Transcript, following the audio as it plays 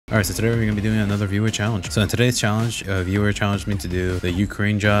Alright, so today we're going to be doing another viewer challenge. So in today's challenge, a viewer challenged me to do the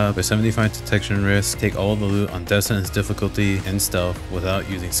Ukraine job with 75 detection risk, take all the loot on death sentence difficulty and stealth without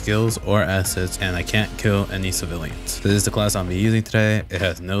using skills or assets, and I can't kill any civilians. So this is the class I'll be using today. It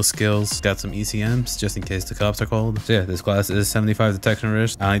has no skills, got some ECMs just in case the cops are called. So yeah, this class is 75 detection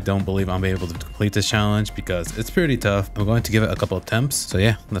risk. I don't believe I'll be able to complete this challenge because it's pretty tough. I'm going to give it a couple of attempts. So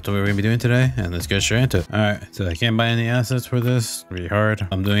yeah, that's what we're going to be doing today, and let's get straight into it. Alright, so I can't buy any assets for this. It's really hard.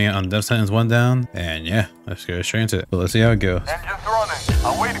 I'm doing it on death sentence 1 down, and yeah, let's get straight into it. But let's see how it goes. Engines running.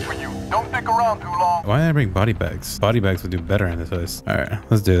 I'm waiting for you. Don't stick around too long. Why did I bring body bags? Body bags would do better in this place. Alright,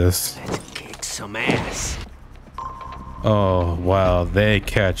 let's do this. Let's kick some ass. Oh wow, they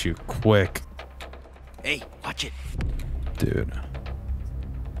catch you quick. Hey, watch it. Dude.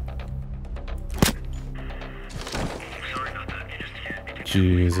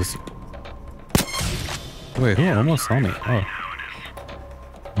 Jesus. Wait, who almost saw me? Oh.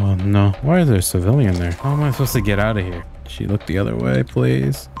 Oh no. Why is there a civilian there? How am I supposed to get out of here? She looked the other way,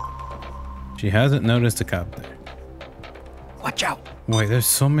 please. She hasn't noticed a cop there. Watch out. Wait, there's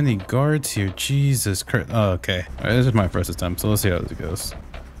so many guards here. Jesus Christ. Oh, okay. All right, this is my first attempt, so let's see how this goes.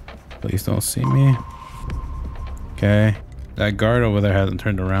 Please don't see me. Okay. That guard over there hasn't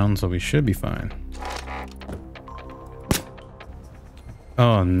turned around, so we should be fine.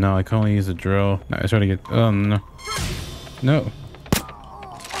 Oh no, I can only use a drill. No, I try to get. Oh no. No.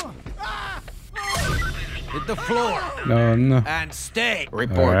 Hit the floor. No, no. And stay.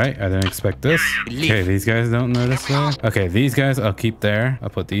 Report. All right, I didn't expect this. Okay, these guys don't notice that. Okay, these guys I'll keep there. I'll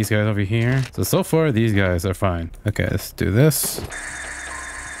put these guys over here. So far, these guys are fine. Okay, let's do this.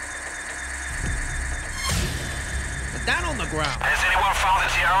 Down on the ground. Has anyone found the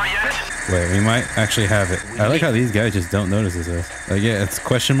tiara yet? Wait, we might actually have it. I like how these guys just don't notice this. Like, yeah, it's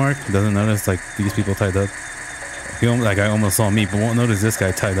question mark. Doesn't notice like these people tied up. That guy almost saw me, but won't notice this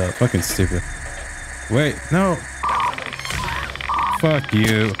guy tied up. Fucking stupid. Wait, no. Fuck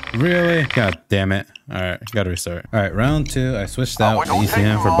you. Really? God damn it. Alright, gotta restart. Alright, round 2. I switched out the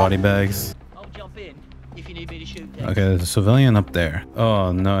ECM for body bags. I'll jump in if you need me to shoot. Okay, there's a civilian up there.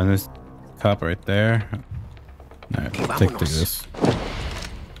 Oh no, and there's a cop right there. Alright, let's take this.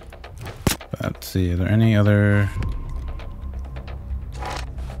 Let's see, are there any other...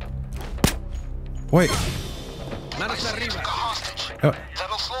 Wait! Oh.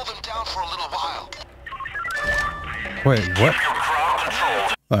 That'll slow them down for a little while. Wait, what?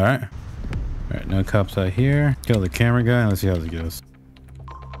 Alright. Alright, no cops out here. Kill the camera guy and let's see how this goes.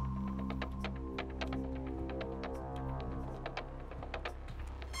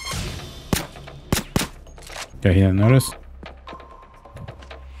 Okay, he didn't notice.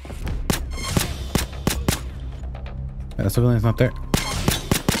 Yeah, the civilian's not there.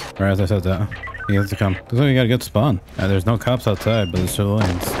 Or as I said that. He has to come. Looks like we got a good spawn. There's no cops outside, but there's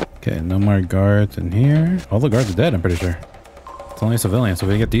civilians. Okay, no more guards in here. All the guards are dead, I'm pretty sure. It's only civilians. So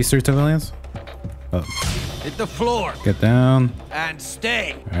we get these 3 civilians? Oh. Hit the floor. Get down. And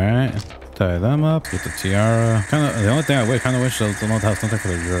stay. Alright. Tie them up. Get the tiara. The only thing I kind of wish the mode has something for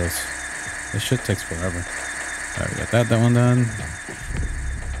the drills. This shit takes forever. Alright, we got that one done.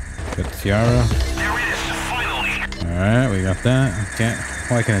 Get the tiara. There it is, finally. Alright, we got that.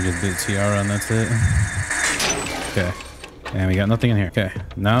 Why can't I just do the tiara and that's it? Okay. And we got nothing in here. Okay.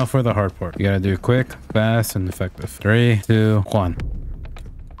 Now for the hard part. You gotta do quick, fast, and effective. 3, 2, 1.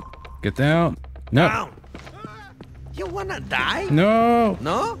 Get down. No. Down. You wanna die? No.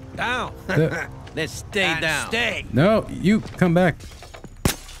 No? Down. Let's stay down. Stay. No, you come back.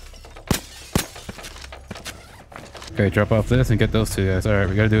 Okay, drop off this and get those 2 guys. Alright,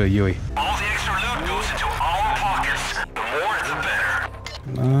 we gotta do a Yui. All the extra loot goes into our pockets. The more, the better.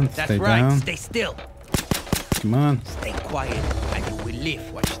 Come on, That's stay right. down. Stay still. Come on. Stay quiet and you will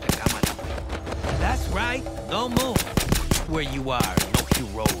live. Watch the camera. That's right. Don't move. Where you are, no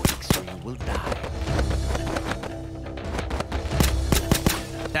heroics or you will die.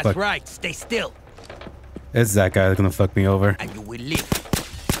 That's Fuck. right. Stay still It's that guy that's gonna fuck me over. and you will live.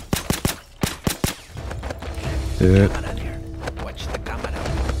 Dude. Camera there. Watch the camera.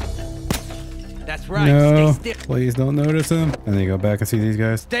 That's right. No, Stay still. please don't notice him. And then you go back and see these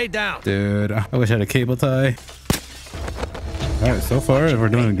guys. Stay down. Dude, I wish I had a cable tie. Alright, so far we're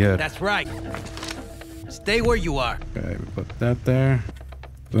doing good. That's right. Stay where you are. Okay, we put that there.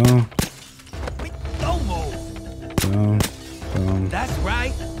 Boom, Wait, don't move. boom, boom. That's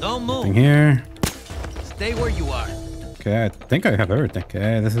right. Don't Nothing move. here. Stay where you are. Okay, I think I have everything.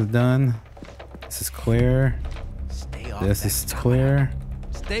 Okay, this is done. This is clear. Stay off This that is camera. clear.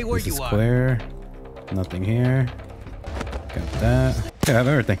 Stay where This you is are. clear. Nothing here. Got that. Okay, I have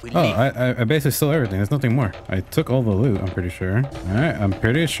everything. Oh, I basically stole everything. There's nothing more. I took all the loot, I'm pretty sure. All right, I'm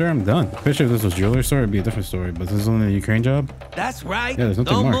pretty sure I'm done. Pretty sure if this was jewelry store, it'd be a different story, but this is only a Ukraine job. That's right. Yeah, there's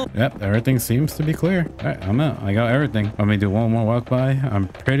nothing more. Yep, everything seems to be clear. All right, I'm out. I got everything. Let me do one more walk by. I'm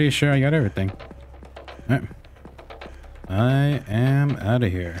pretty sure I got everything. All right. I am out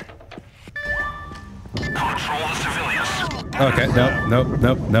of here. Control the civilians. Okay, nope.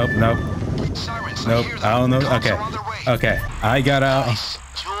 Nope, I don't know. Okay, okay. I got out.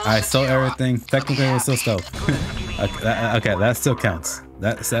 I stole everything. Technically, it was still stealth. Okay, that still counts.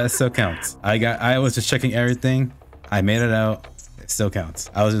 That still counts. I was just checking everything. I made it out. It still counts.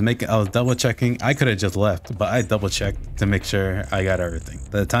 I was double checking. I could have just left, but I double checked to make sure I got everything.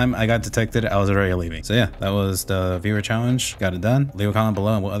 By the time I got detected, I was already leaving. So yeah, that was the viewer challenge. Got it done. Leave a comment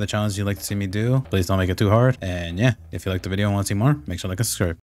below on what other challenges you'd like to see me do. Please don't make it too hard. And yeah, if you liked the video and want to see more, make sure to like and subscribe.